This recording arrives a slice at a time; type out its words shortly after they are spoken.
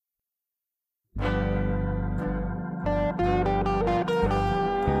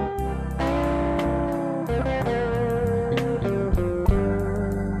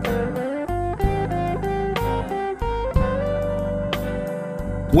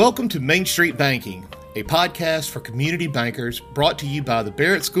Welcome to Main Street Banking, a podcast for community bankers brought to you by the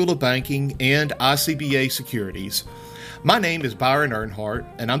Barrett School of Banking and ICBA Securities. My name is Byron Earnhardt,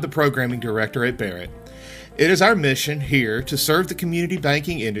 and I'm the Programming Director at Barrett. It is our mission here to serve the community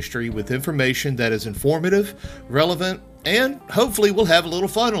banking industry with information that is informative, relevant, and hopefully we'll have a little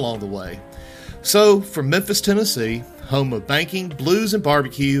fun along the way. So, from Memphis, Tennessee, home of banking, blues, and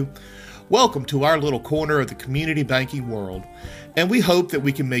barbecue, welcome to our little corner of the community banking world. And we hope that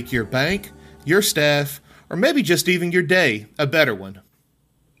we can make your bank, your staff, or maybe just even your day a better one.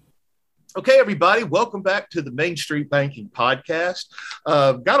 Okay, everybody, welcome back to the Main Street Banking Podcast.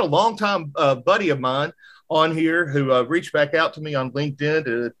 Got a longtime buddy of mine on here who reached back out to me on LinkedIn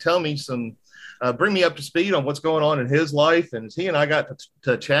to tell me bring me up to speed on what's going on in his life. And he and I got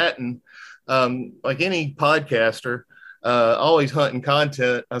to chat, and like any podcaster, always hunting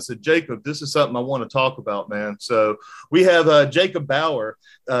content. I said, Jacob, this is something I want to talk about, man. So we have Jacob Bauer,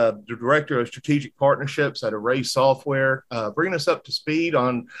 the Director of Strategic Partnerships at Array Software, bringing us up to speed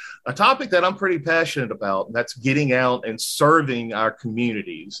on a topic that I'm pretty passionate about, and that's getting out and serving our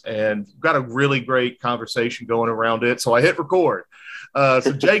communities. And we've got a really great conversation going around it. So I hit record.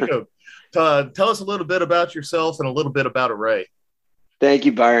 So Jacob, tell us a little bit about yourself and a little bit about Array. Thank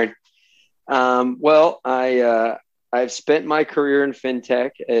you, Byron. I've spent my career in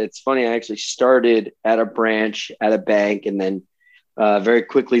fintech. It's funny, I actually started at a branch at a bank and then very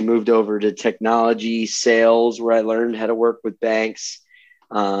quickly moved over to technology sales, where I learned how to work with banks.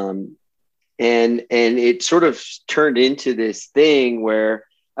 And it sort of turned into this thing where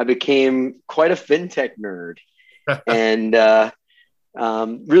I became quite a fintech nerd and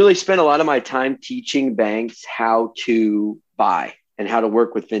really spent a lot of my time teaching banks how to buy and how to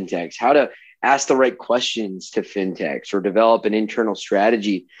work with fintechs, how to ask the right questions to fintechs, or develop an internal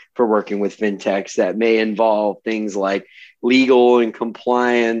strategy for working with fintechs that may involve things like legal and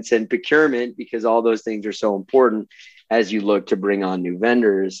compliance and procurement, because all those things are so important as you look to bring on new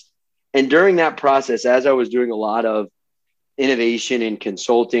vendors. And during that process, as I was doing a lot of innovation and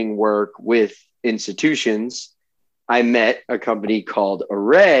consulting work with institutions, I met a company called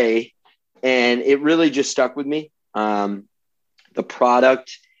Array, and it really just stuck with me. The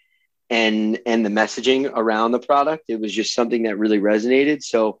product and the messaging around the product, it was just something that really resonated.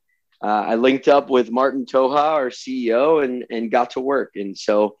 So I linked up with Martin Toha, our CEO, and got to work. And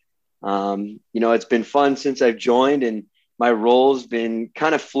so, it's been fun since I've joined, and my role's been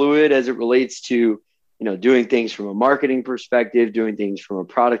kind of fluid as it relates to, doing things from a marketing perspective, doing things from a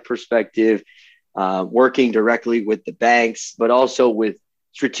product perspective, working directly with the banks, but also with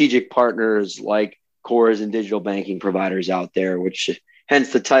strategic partners like cores and digital banking providers out there, which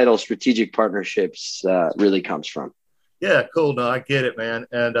hence the title Strategic Partnerships really comes from. Yeah, cool. No, I get it, man.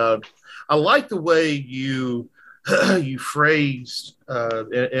 And I like the way you phrased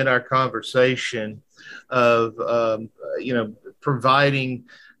in our conversation of, providing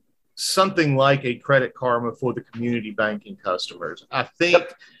something like a Credit Karma for the community banking customers. I think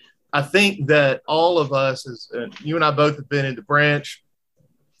that all of us, you and I both have been in the branch,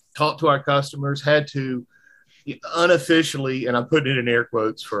 talked to our customers, had to unofficially, and I'm putting it in air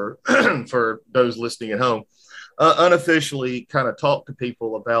quotes for for those listening at home, unofficially kind of talk to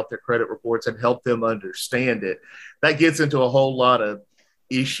people about their credit reports and help them understand it. That gets into a whole lot of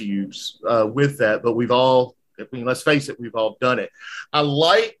issues with that, but let's face it, we've all done it. I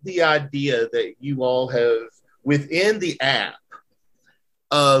like the idea that you all have within the app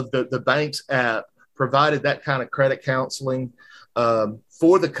of the bank's app provided that kind of credit counseling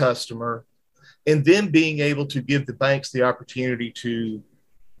for the customer, and then being able to give the banks the opportunity to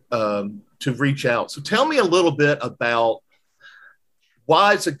reach out. So tell me a little bit about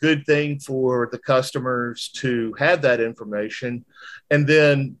why it's a good thing for the customers to have that information. And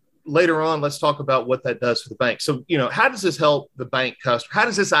then later on, let's talk about what that does for the bank. So, how does this help the bank customer? How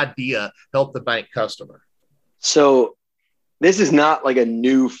does this idea help the bank customer? So this is not like a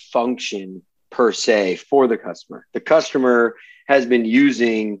new function per se for the customer. The customer has been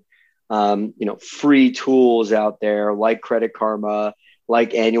using free tools out there like Credit Karma,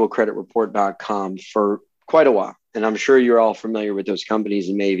 like annualcreditreport.com for quite a while. And I'm sure you're all familiar with those companies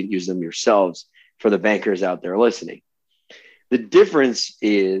and may even use them yourselves for the bankers out there listening. The difference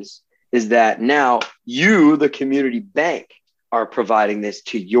is that now you, the community bank, are providing this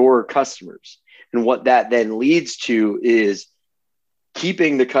to your customers. And what that then leads to is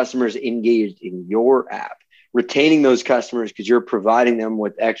keeping the customers engaged in your app, retaining those customers because you're providing them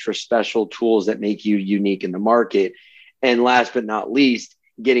with extra special tools that make you unique in the market. And last but not least,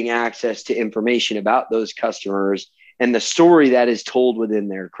 getting access to information about those customers and the story that is told within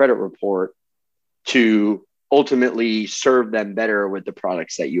their credit report to ultimately serve them better with the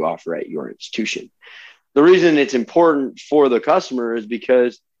products that you offer at your institution. The reason it's important for the customer is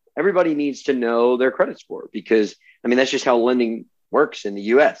because everybody needs to know their credit score, because I mean, that's just how lending works in the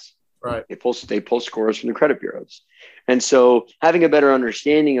US. Right. They pull scores from the credit bureaus. And so having a better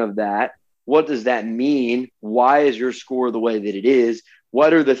understanding of that, what does that mean? Why is your score the way that it is?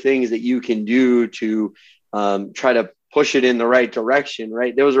 What are the things that you can do to try to push it in the right direction,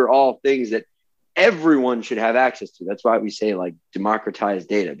 right? Those are all things that everyone should have access to. That's why we say like democratize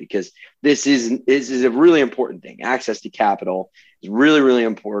data, because this is a really important thing. Access to capital is really, really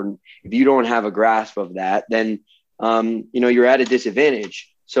important. If you don't have a grasp of that, then you're at a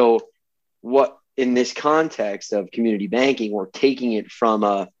disadvantage. So what in this context of community banking, we're taking it from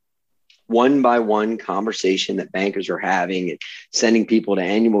a one-by-one conversation that bankers are having and sending people to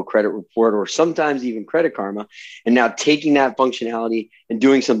annual credit report or sometimes even Credit Karma, and now taking that functionality and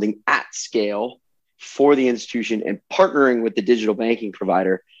doing something at scale for the institution and partnering with the digital banking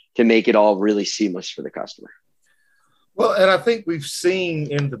provider to make it all really seamless for the customer. Well, and I think we've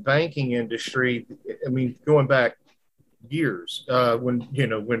seen in the banking industry, I mean, going back years, when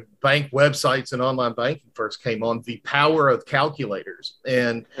bank websites and online banking first came on, the power of calculators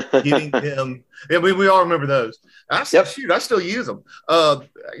and getting them. I mean, we all remember those. I still use them. I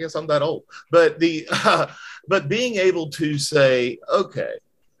guess I'm that old. But but being able to say, okay,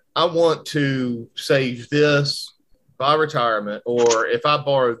 I want to save this by retirement, or if I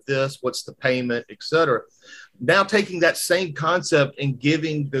borrow this, what's the payment, et cetera. Now taking that same concept and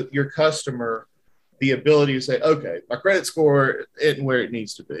giving your customer the ability to say, okay, my credit score isn't where it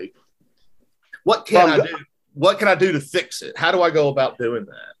needs to be. What can I do? What can I do to fix it? How do I go about doing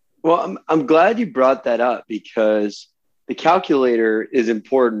that? Well, I'm glad you brought that up, because the calculator is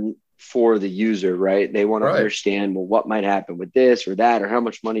important for the user, right? They want to understand, well, what might happen with this or that, or how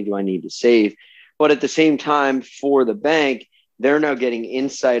much money do I need to save? But at the same time, for the bank, they're now getting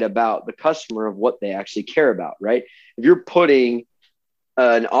insight about the customer of what they actually care about, right? If you're putting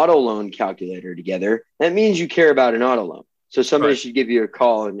an auto loan calculator together, that means you care about an auto loan. So somebody should give you a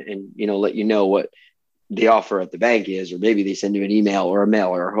call and let you know what the offer at the bank is, or maybe they send you an email or a mail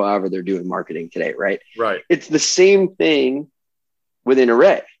or however they're doing marketing today, right? Right. It's the same thing within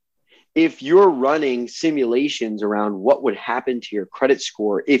Array. If you're running simulations around what would happen to your credit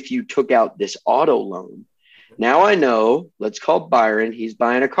score if you took out this auto loan, now I know, let's call Byron, he's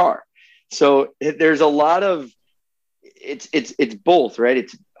buying a car. So there's a lot of, it's both, right?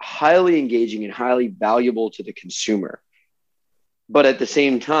 It's highly engaging and highly valuable to the consumer. But at the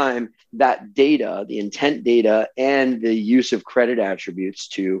same time, that data, the intent data and the use of credit attributes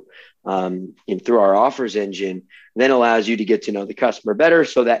through our offers engine, then allows you to get to know the customer better,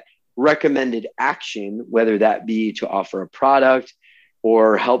 so that recommended action, whether that be to offer a product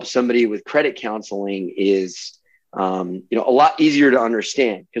or help somebody with credit counseling, is a lot easier to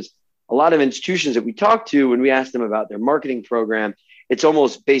understand. Because a lot of institutions that we talk to, when we ask them about their marketing program, it's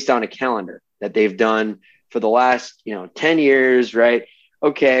almost based on a calendar that they've done for the last 10 years, right?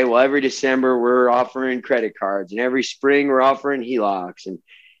 Okay, well, every December we're offering credit cards, and every spring we're offering HELOCs, and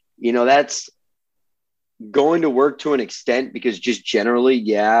that's going to work to an extent, because just generally,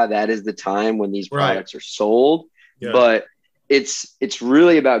 that is the time when these products are sold. Yeah. But it's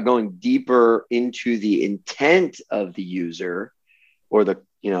really about going deeper into the intent of the user or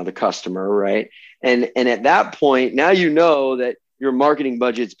the customer, right? And at that point, now that your marketing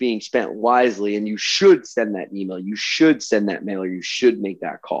budget's being spent wisely, and you should send that email, you should send that mail, or you should make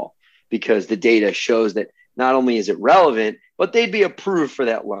that call, because the data shows that not only is it relevant, but they'd be approved for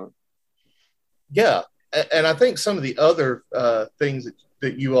that loan. Yeah. And I think some of the other things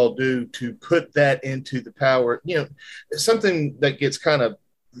that you all do to put that into the power, something that gets kind of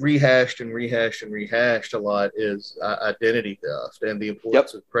rehashed a lot is identity theft and the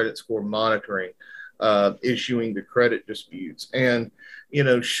importance of credit score monitoring, issuing the credit disputes. And,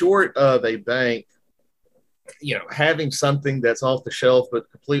 short of a bank, having something that's off the shelf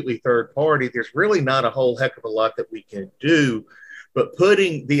but completely third party, there's really not a whole heck of a lot that we can do. But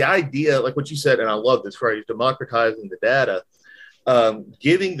putting the idea, like what you said, and I love this phrase, democratizing the data,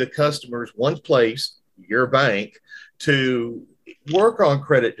 giving the customers one place, your bank, to work on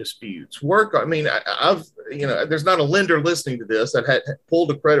credit disputes. There's not a lender listening to this that had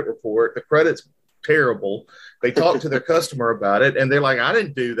pulled a credit report. The credit's terrible. They talk to their customer about it, and they're like, I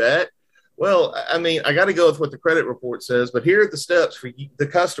didn't do that. Well, I got to go with what the credit report says, but here are the steps for the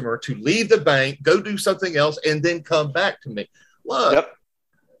customer to leave the bank, go do something else, and then come back to me. Look,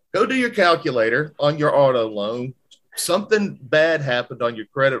 go do your calculator on your auto loan. Something bad happened on your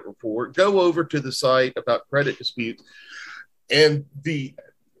credit report. Go over to the site about credit disputes. And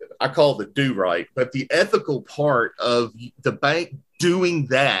I call the do right, but the ethical part of the bank doing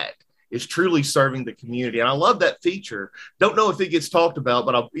that is truly serving the community. And I love that feature. Don't know if it gets talked about,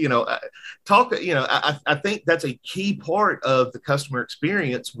 but I think that's a key part of the customer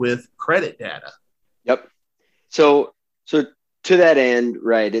experience with credit data. Yep. So to that end,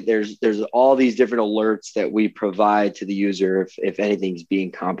 right, there's all these different alerts that we provide to the user if anything's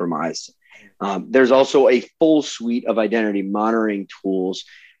being compromised. There's also a full suite of identity monitoring tools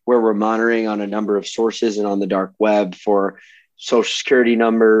where we're monitoring on a number of sources and on the dark web for social security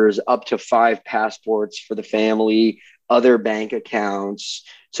numbers, up to 5 passports for the family, other bank accounts.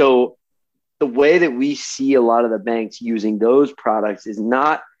 So the way that we see a lot of the banks using those products is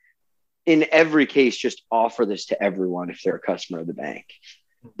not in every case just offer this to everyone if they're a customer of the bank,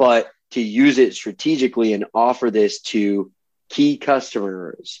 but to use it strategically and offer this to key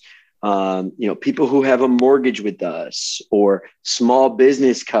customers, people who have a mortgage with us or small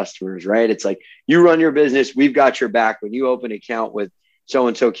business customers, right? It's like, you run your business, we've got your back. When you open an account with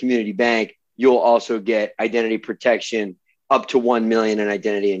so-and-so community bank, you'll also get identity protection up to 1 million in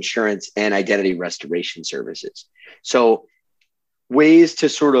identity insurance and identity restoration services. So ways to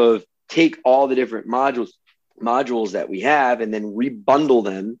sort of take all the different modules that we have and then rebundle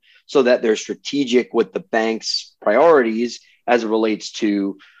them so that they're strategic with the bank's priorities as it relates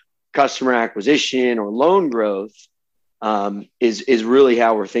to customer acquisition or loan growth, is really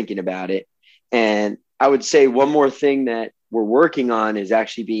how we're thinking about it. And I would say one more thing that we're working on is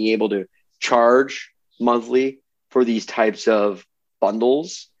actually being able to charge monthly for these types of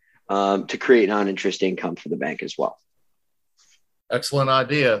bundles to create non-interest income for the bank as well. Excellent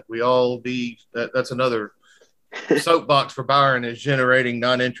idea. That's another soapbox for Byron, is generating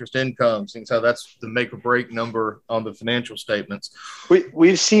non-interest income. And so that's the make or break number on the financial statements.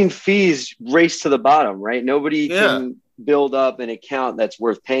 We've seen fees race to the bottom, right? Nobody can build up an account that's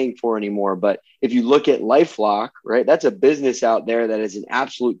worth paying for anymore. But if you look at LifeLock, right, that's a business out there that is an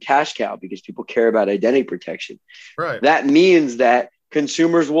absolute cash cow because people care about identity protection. Right. That means that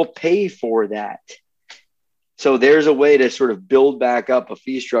consumers will pay for that. So there's a way to sort of build back up a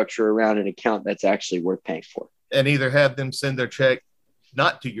fee structure around an account that's actually worth paying for. And either have them send their check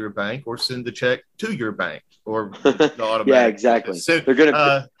not to your bank or send the check to your bank or automatic. Yeah, exactly. So,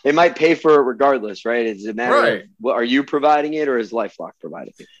 they might pay for it regardless, right? It's a matter of, are you providing it or is LifeLock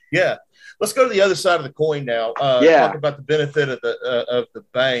providing it? Yeah. Let's go to the other side of the coin now. Talk about the benefit of the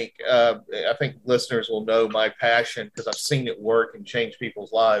bank. I think listeners will know my passion because I've seen it work and change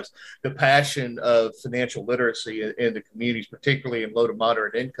people's lives. The passion of financial literacy in the communities, particularly in low to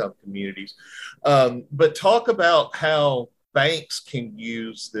moderate income communities. But talk about how banks can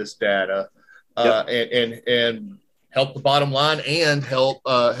use this data and help the bottom line and help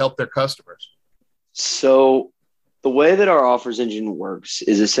their customers. So the way that our offers engine works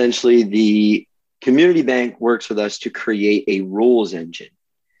is essentially the community bank works with us to create a rules engine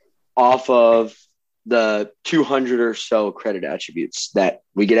off of the 200 or so credit attributes that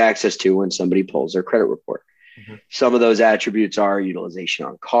we get access to when somebody pulls their credit report. Mm-hmm. Some of those attributes are utilization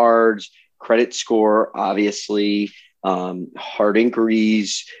on cards, credit score, obviously, hard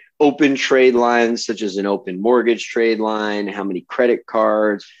inquiries, open trade lines, such as an open mortgage trade line, how many credit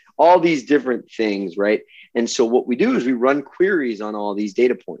cards, all these different things, right? And so what we do is we run queries on all these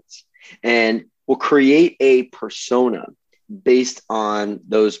data points and we'll create a persona based on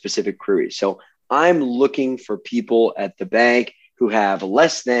those specific queries. So I'm looking for people at the bank who have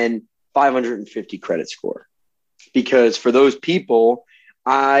less than 550 credit score, because for those people,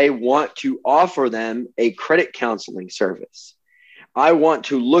 I want to offer them a credit counseling service. I want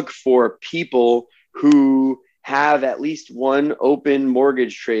to look for people who have at least one open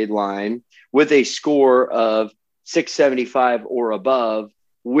mortgage trade line with a score of 675 or above,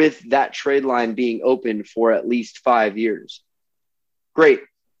 with that trade line being open for at least 5 years. Great.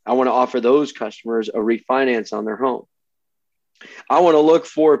 I want to offer those customers a refinance on their home. I want to look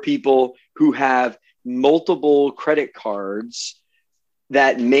for people who have multiple credit cards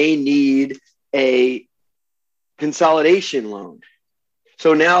that may need a consolidation loan.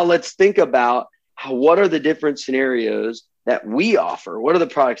 So now let's think about what are the different scenarios that we offer? What are the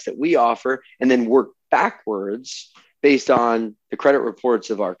products that we offer? And then work backwards based on the credit reports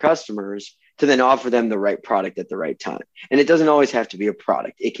of our customers to then offer them the right product at the right time. And it doesn't always have to be a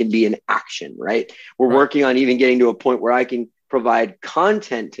product. It can be an action, right? We're working on even getting to a point where I can provide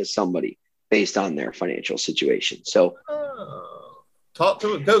content to somebody based on their financial situation. So talk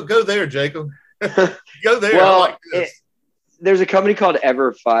to it. Go there, Jacob. Go there. Well, I like this. There's a company called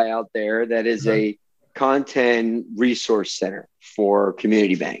Everfi out there that is a content resource center for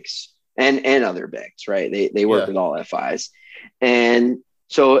community banks and other banks, right? They work with all FIs. And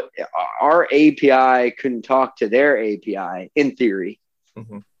So our API couldn't talk to their API in theory,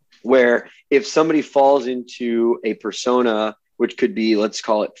 where if somebody falls into a persona, which could be, let's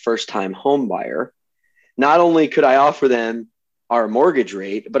call it first-time home buyer, not only could I offer them our mortgage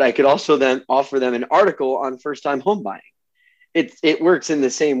rate, but I could also then offer them an article on first-time home buying. It works in the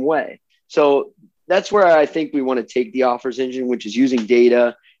same way. So that's where I think we want to take the offers engine, which is using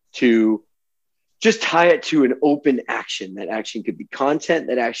data to just tie it to an open action. That action could be content,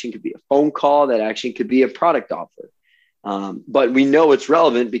 that action could be a phone call, that action could be a product offer. But we know it's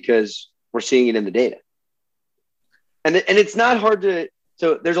relevant because we're seeing it in the data. And it's not hard to,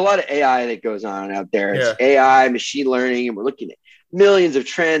 so there's a lot of AI that goes on out there. It's AI, machine learning, and we're looking at millions of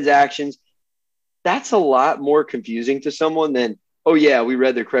transactions. That's a lot more confusing to someone than, oh yeah, we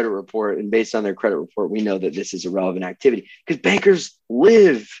read their credit report, and based on their credit report, we know that this is a relevant activity. Because bankers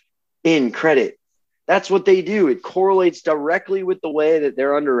live in credit. That's what they do. It correlates directly with the way that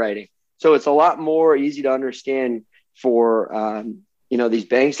they're underwriting. So it's a lot more easy to understand for these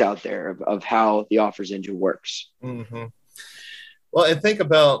banks out there of how the offers engine works. Mm-hmm. Well, and think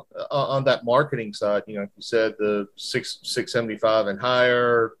about on that marketing side, you said the 675 and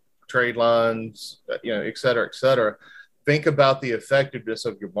higher trade lines, et cetera, et cetera. Think about the effectiveness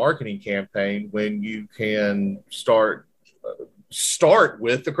of your marketing campaign when you can start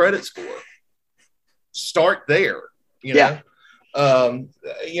with the credit score. Start there, So,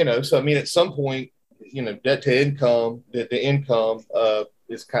 I mean, at some point, debt to income, the income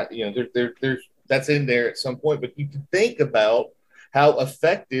is kind of, there's that's in there at some point, but you can think about how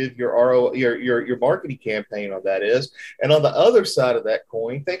effective your marketing campaign on that is. And on the other side of that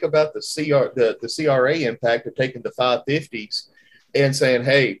coin, think about the CRA impact of taking the 550s and saying,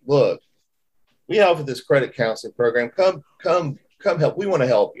 hey, look, we offer this credit counseling program. Come help. We want to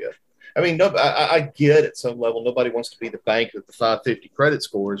help you. I mean, I get at some level, nobody wants to be the bank with the 550 credit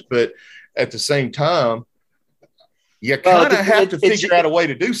scores, but at the same time, you kind of have to figure out a way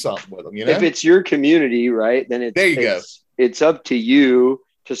to do something with them. If it's your community, right, then it's up to you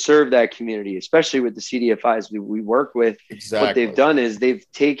to serve that community, especially with the CDFIs we work with. Exactly. What they've done is they've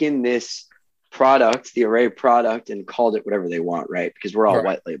taken this product, the Array product, and called it whatever they want, right? Because we're all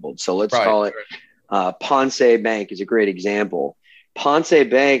white labeled. So let's call it Ponce Bank is a great example. Ponce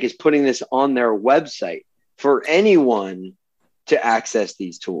Bank is putting this on their website for anyone to access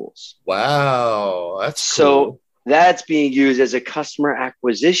these tools. Wow. That's cool. That's being used as a customer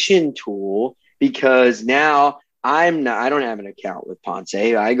acquisition tool because now I don't have an account with Ponce.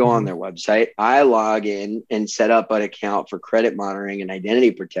 I go on their website, I log in and set up an account for credit monitoring and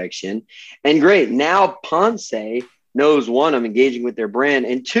identity protection. And great. Now Ponce knows, one, I'm engaging with their brand,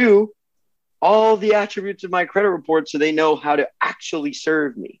 and two, all the attributes of my credit report so they know how to actually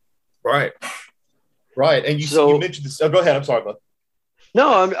serve me. Right. And you mentioned this. Oh, go ahead. I'm sorry, bud.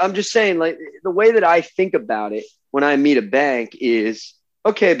 No, I'm just saying, like, the way that I think about it when I meet a bank is,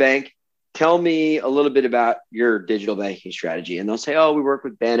 okay, bank, tell me a little bit about your digital banking strategy. And they'll say, oh, we work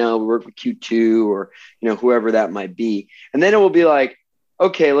with Banno, we work with Q2, or, whoever that might be. And then it will be like,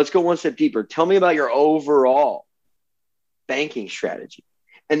 okay, let's go one step deeper. Tell me about your overall banking strategy.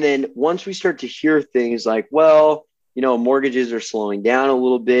 And then once we start to hear things like, well, mortgages are slowing down a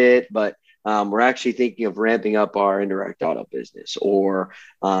little bit, but we're actually thinking of ramping up our indirect auto business, or,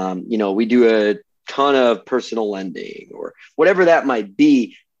 we do a ton of personal lending, or whatever that might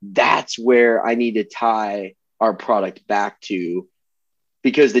be. That's where I need to tie our product back to,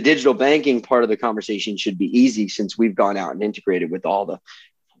 because the digital banking part of the conversation should be easy since we've gone out and integrated with all the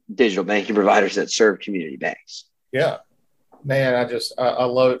digital banking providers that serve community banks. Yeah. Man, I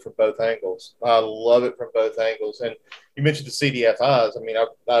love it from both angles. And you mentioned the CDFIs. I mean,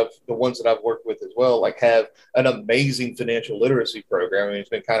 I've the ones that I've worked with as well, like, have an amazing financial literacy program. I mean, it's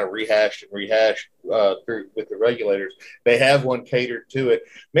been kind of rehashed through with the regulators. They have one catered to it.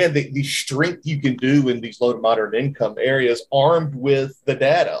 Man, the strength you can do in these low to moderate income areas, armed with the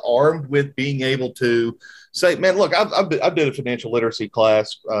data, armed with being able to say, man, look, I did a financial literacy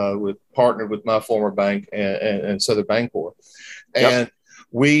class partnered with my former bank and Southern Bancorp. And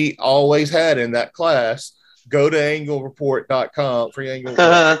we always had in that class, go to annualreport.com, free annual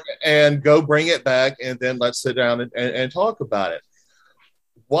report, and go bring it back, and then let's sit down and talk about it.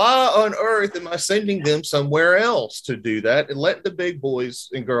 Why on earth am I sending them somewhere else to do that and let the big boys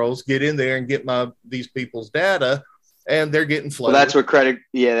and girls get in there and get these people's data, and they're getting flooded? Well, that's what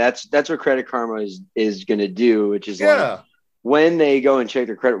that's what Credit Karma is going to do, which is like, when they go and check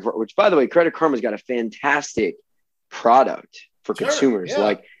their credit report, which, by the way, Credit Karma's got a fantastic product for consumers.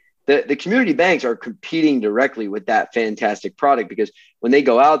 Like, the community banks are competing directly with that fantastic product, because when they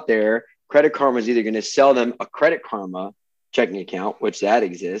go out there, Credit Karma is either going to sell them a Credit Karma checking account, which that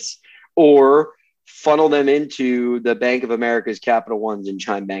exists, or funnel them into the Bank of America's, Capital Ones, and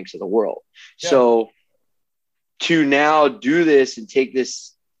Chime Banks of the world. Yeah. So to now do this and take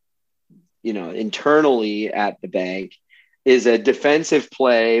this, internally at the bank is a defensive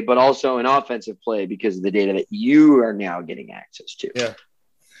play, but also an offensive play because of the data that you are now getting access to. Yeah.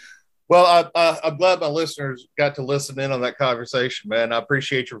 Well, I'm glad my listeners got to listen in on that conversation, man. I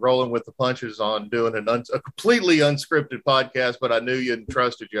appreciate you rolling with the punches on doing a completely unscripted podcast, but I knew you and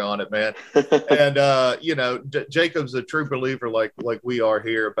trusted you on it, man. And, Jacob's a true believer like we are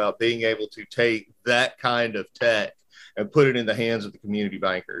here about being able to take that kind of tech and put it in the hands of the community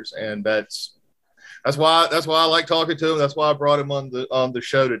bankers. And that's why I like talking to him. That's why I brought him on the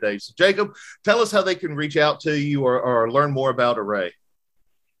show today. So, Jacob, tell us how they can reach out to you or learn more about Array.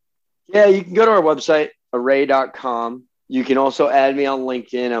 Yeah, you can go to our website, array.com. You can also add me on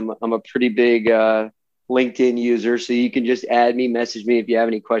LinkedIn. I'm a pretty big LinkedIn user, so you can just add me, message me if you have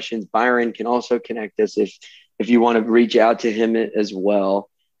any questions. Byron can also connect us if you want to reach out to him as well.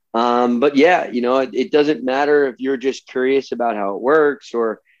 But yeah, it doesn't matter if you're just curious about how it works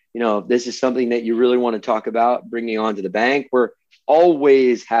or, if this is something that you really want to talk about bringing on to the bank. We're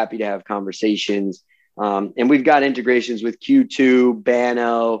always happy to have conversations. And we've got integrations with Q2,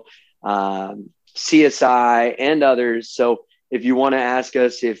 Banno, CSI, and others. So if you want to ask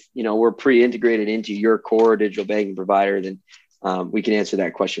us if, we're pre-integrated into your core digital banking provider, then we can answer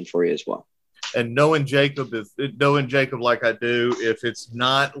that question for you as well. And knowing Jacob like I do, if it's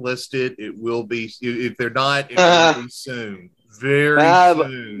not listed, it will be. If they're not, it will be soon. Very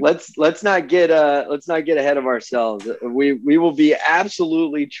soon. Let's not get ahead of ourselves. We will be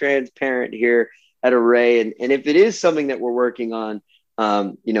absolutely transparent here at Array, and if it is something that we're working on,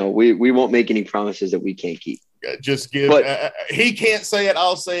 we won't make any promises that we can't keep. Just give. He can't say it.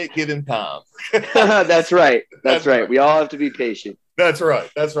 I'll say it. Give him time. That's right. That's right. We all have to be patient. That's right.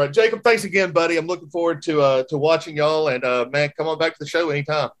 Jacob, thanks again, buddy. I'm looking forward to watching y'all. And man, come on back to the show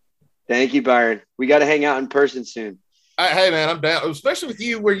anytime. Thank you, Byron. We got to hang out in person soon. Hey, man, I'm down. Especially with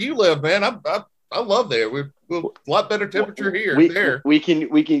you where you live, man. I love there. We're a lot better temperature here. We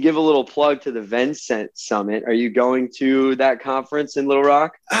can give a little plug to the Vencent Summit. Are you going to that conference in Little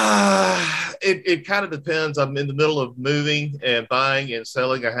Rock? It kind of depends. I'm in the middle of moving and buying and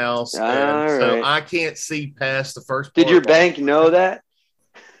selling a house, so I can't see past the first. Did your bank know that?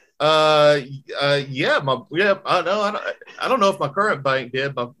 I know. I don't know if my current bank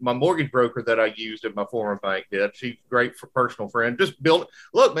did. My mortgage broker that I used at my former bank did. She's great for personal friend. Just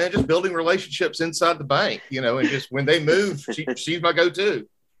building relationships inside the bank, and just when they move, she's my go-to.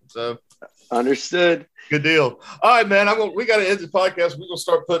 So understood. Good deal. All right, man. We got to end the podcast. We're gonna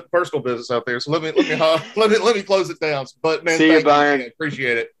start putting personal business out there. So let me close it down. But man, see you, Byron.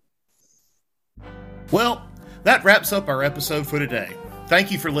 Appreciate it. Well, that wraps up our episode for today. Thank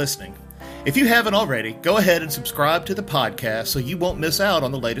you for listening. If you haven't already, go ahead and subscribe to the podcast so you won't miss out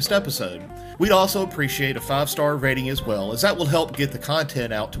on the latest episode. We'd also appreciate a 5-star rating as well, as that will help get the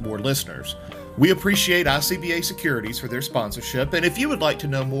content out to more listeners. We appreciate ICBA Securities for their sponsorship, and if you would like to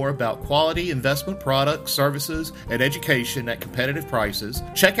know more about quality investment products, services, and education at competitive prices,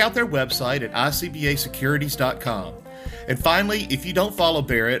 check out their website at icbasecurities.com. And finally, if you don't follow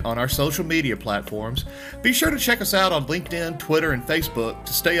Barrett on our social media platforms, be sure to check us out on LinkedIn, Twitter, and Facebook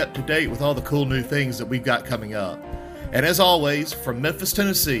to stay up to date with all the cool new things that we've got coming up. And as always, from Memphis,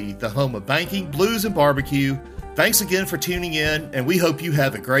 Tennessee, the home of banking, blues, and barbecue, thanks again for tuning in, and we hope you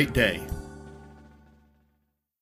have a great day.